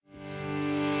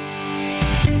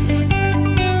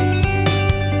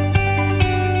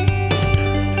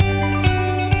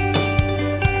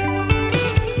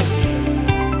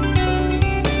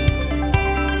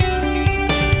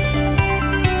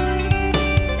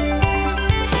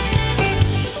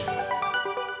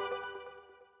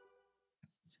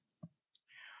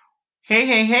Hey,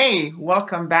 hey, hey,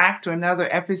 welcome back to another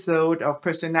episode of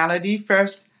Personality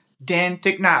First, then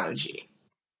Technology.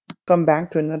 Come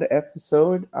back to another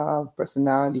episode of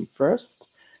Personality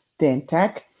First, then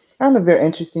Tech. And a very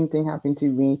interesting thing happened to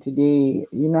me today.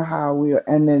 You know how we are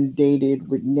inundated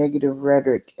with negative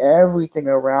rhetoric, everything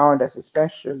around us,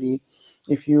 especially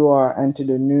if you are into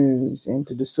the news,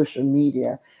 into the social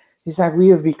media. It's like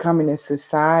we are becoming a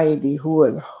society who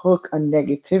is hooked on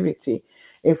negativity.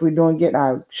 If we don't get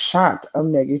our shot of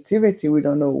negativity, we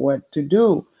don't know what to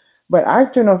do. But I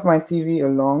turned off my TV a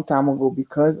long time ago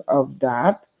because of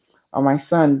that. My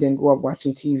son didn't grow up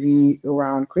watching TV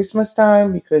around Christmas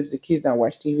time because the kids that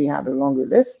watch TV had a longer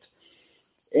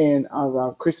list and of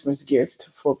a Christmas gift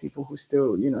for people who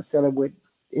still, celebrate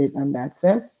it in that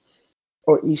sense,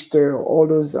 or Easter, or all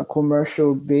those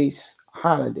commercial based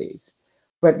holidays.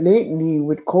 But lately,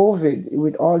 with COVID,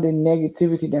 with all the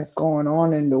negativity that's going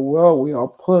on in the world, we are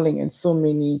pulling in so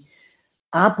many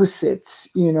opposites,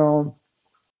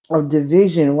 of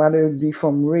division, whether it be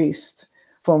from race,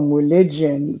 from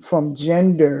religion, from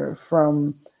gender,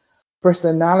 from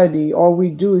personality. All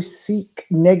we do is seek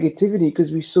negativity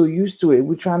because we're so used to it.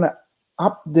 We're trying to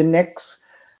up the next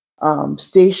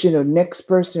station or next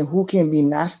person who can be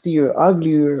nastier,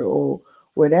 uglier, or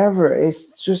whatever.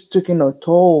 It's just taking a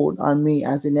toll on me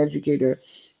as an educator.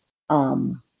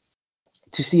 Um,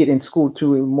 to see it in school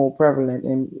too, more prevalent,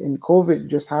 and COVID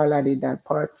just highlighted that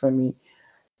part for me,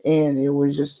 and it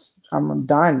was just I'm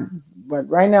done. But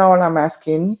right now, all I'm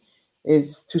asking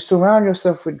is to surround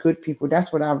yourself with good people.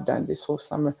 That's what I've done this whole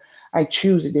summer. I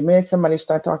choose it. The minute somebody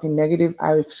start talking negative,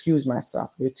 I excuse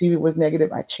myself. The TV was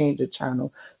negative, I changed the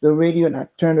channel. The radio, and I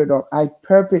turned it off. I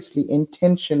purposely,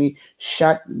 intentionally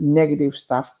shut negative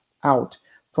stuff out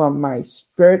from my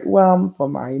spirit realm,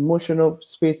 from my emotional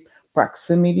space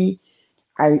proximity.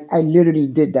 I literally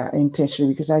did that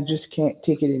intentionally because I just can't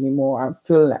take it anymore. I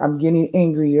feel like I'm getting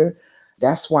angrier.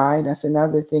 That's why. That's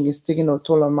another thing. It's taking a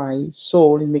toll on my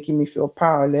soul and making me feel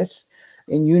powerless.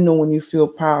 And when you feel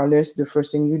powerless, the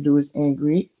first thing you do is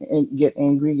angry, get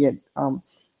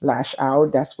lash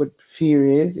out. That's what fear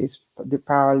is. It's the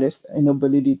powerless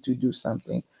inability to do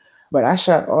something. But I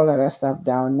shut all of that stuff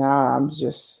down now. I'm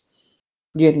just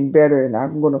getting better, and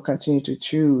I'm going to continue to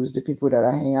choose the people that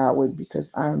I hang out with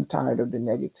because I'm tired of the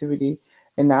negativity,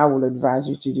 and I will advise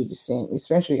you to do the same,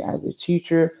 especially as a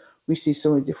teacher. We see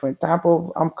so many different type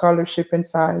of colorship and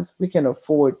size. We can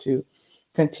afford to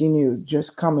continue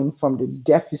just coming from the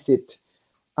deficit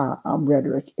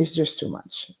rhetoric. It's just too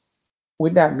much.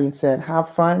 With that being said, have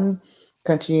fun,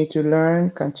 continue to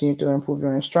learn, continue to improve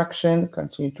your instruction,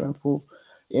 continue to improve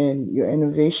in your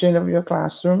innovation of your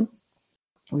classroom.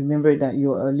 Remember that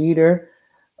you're a leader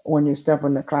when you step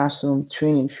in the classroom,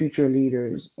 training future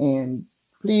leaders. And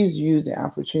please use the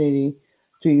opportunity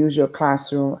to use your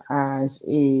classroom as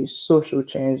a social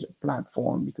change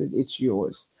platform because it's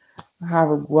yours. Have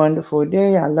a wonderful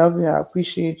day. I love you. I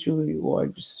appreciate you. You are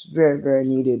just very, very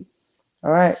needed.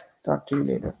 All right. Talk to you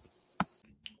later.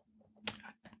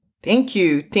 Thank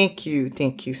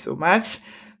you so much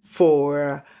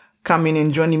for coming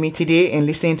and joining me today and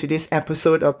listening to this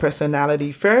episode of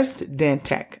Personality First, then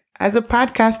Tech. As a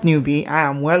podcast newbie, I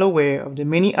am well aware of the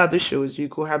many other shows you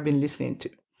could have been listening to.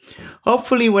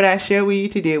 Hopefully, what I share with you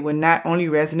today will not only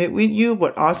resonate with you,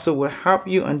 but also will help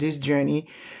you on this journey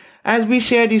as we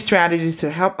share these strategies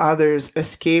to help others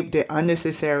escape their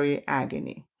unnecessary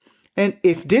agony. And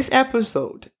if this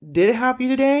episode did help you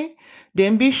today,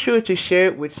 then be sure to share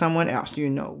it with someone else you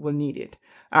know will need it.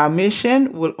 Our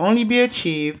mission will only be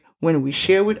achieved when we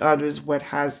share with others what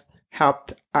has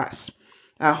helped us.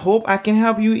 I hope I can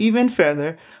help you even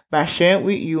further by sharing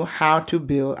with you how to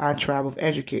build our tribe of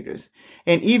educators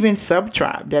and even sub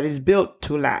tribe that is built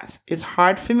to last. It's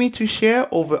hard for me to share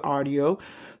over audio,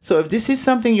 so if this is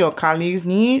something your colleagues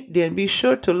need, then be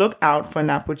sure to look out for an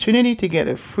opportunity to get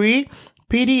a free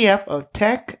PDF of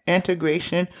tech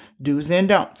integration do's and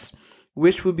don'ts,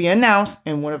 which will be announced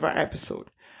in one of our episodes.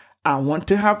 I want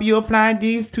to help you apply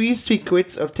these 3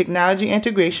 secrets of technology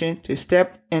integration to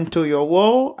step into your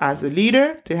role as a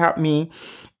leader to help me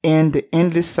end the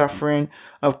endless suffering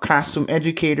of classroom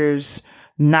educators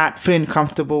not feeling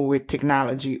comfortable with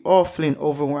technology or feeling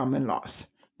overwhelmed and lost.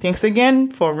 Thanks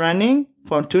again for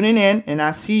tuning in, and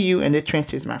I'll see you in the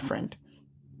trenches, my friend.